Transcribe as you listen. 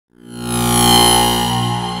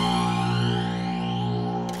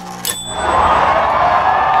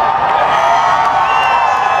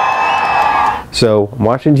So I'm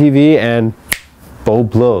watching TV and bulb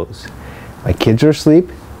blows. My kids are asleep.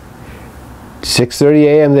 6:30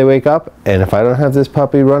 a.m. they wake up, and if I don't have this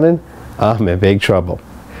puppy running, I'm in big trouble.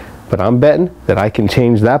 But I'm betting that I can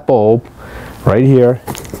change that bulb right here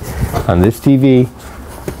on this TV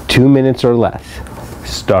 2 minutes or less,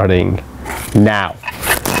 starting now.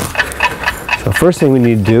 So first thing we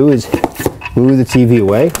need to do is move the TV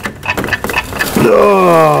away.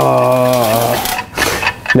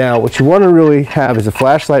 Now what you want to really have is a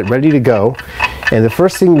flashlight ready to go, and the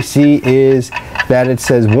first thing we see is that it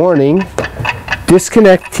says warning,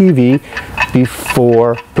 disconnect TV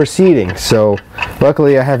before proceeding. So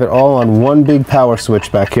luckily I have it all on one big power switch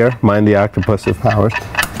back here. Mind the octopus of powers.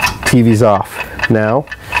 TV's off. Now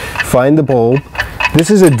find the bulb. This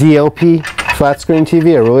is a DLP flat screen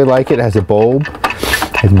TV. I really like it. It has a bulb,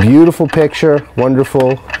 a beautiful picture,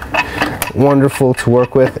 wonderful to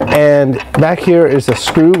work with. And back here is a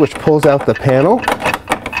screw which pulls out the panel.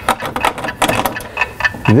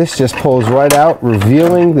 This just pulls right out,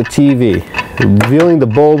 revealing the TV, revealing the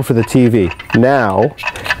bulb for the TV. Now,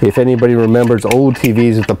 if anybody remembers old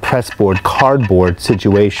TVs with the pressboard, cardboard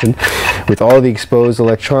situation, with all the exposed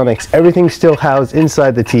electronics, everything's still housed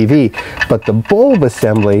inside the TV, but the bulb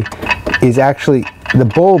assembly is actually, the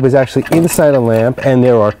bulb is actually inside a lamp, and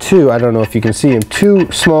there are two, I don't know if you can see them, two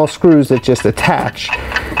small screws that just attach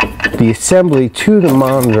the assembly to the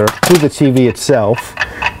monitor, to the TV itself,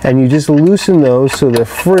 and you just loosen those so they're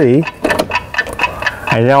free.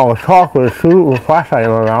 And now I'll talk with a flashlight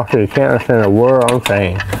in my mouth so you can't understand a word I'm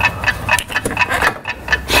saying.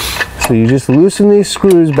 So you just loosen these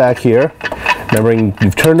screws back here. Remembering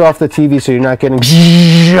you've turned off the TV so you're not getting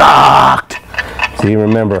shocked. So you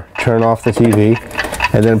remember, turn off the TV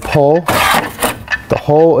and then pull. The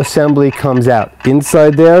whole assembly comes out.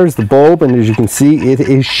 Inside there is the bulb, and as you can see, it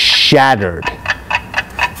is shattered.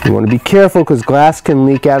 You want to be careful because glass can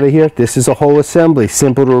leak out of here. This is a whole assembly,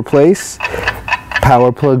 simple to replace.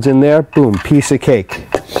 Power plugs in there, boom, piece of cake.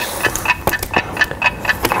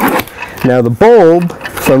 Now the bulb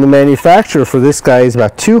from the manufacturer for this guy is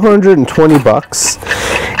about 220 bucks.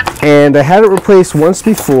 And I had it replaced once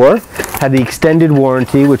before, had the extended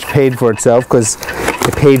warranty, which paid for itself because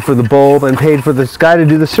it paid for the bulb and paid for this guy to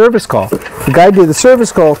do the service call. The guy did the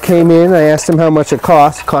service call, came in, I asked him how much it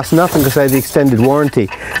cost. It cost nothing because I had the extended warranty.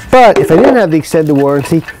 But if I didn't have the extended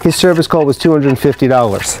warranty, his service call was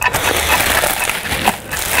 $250.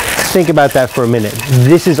 Think about that for a minute.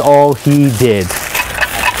 This is all he did.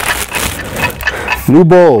 New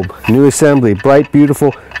bulb, new assembly, bright,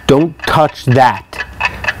 beautiful. Don't touch that.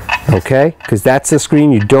 Okay? Because that's the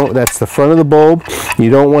screen, that's the front of the bulb. You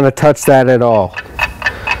don't want to touch that at all.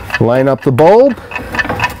 Line up the bulb.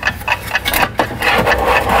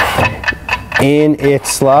 In it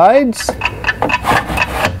slides.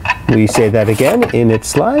 Will you say that again? In it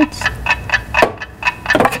slides.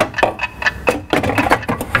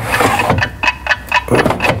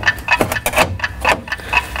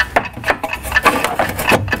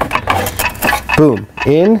 Boom,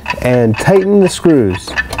 in and tighten the screws.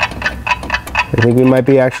 I think we might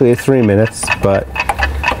be actually at 3 minutes, but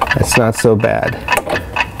that's not so bad.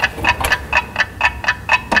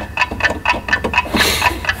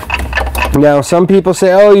 Now some people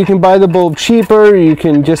say, oh, you can buy the bulb cheaper, you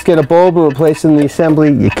can just get a bulb and replace it in the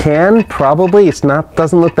assembly. You can, probably.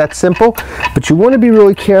 Doesn't look that simple, but you want to be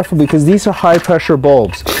really careful because these are high pressure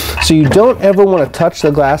bulbs. So you don't ever want to touch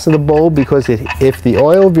the glass of the bulb because if the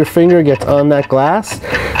oil of your finger gets on that glass,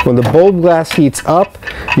 when the bulb glass heats up,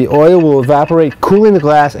 the oil will evaporate, cooling the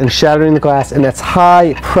glass and shattering the glass, and that's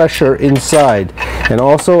high pressure inside. And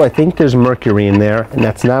also, I think there's mercury in there, and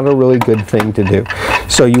that's not a really good thing to do.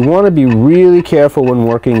 So you want to be really careful when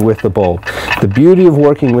working with the bulb. The beauty of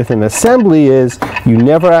working with an assembly is you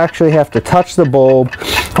never actually have to touch the bulb.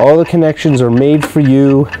 All the connections are made for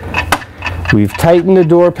you. We've tightened the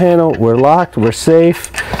door panel, we're locked, we're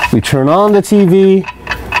safe. We turn on the TV,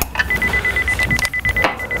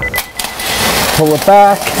 pull it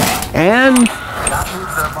back, and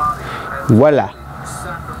voila.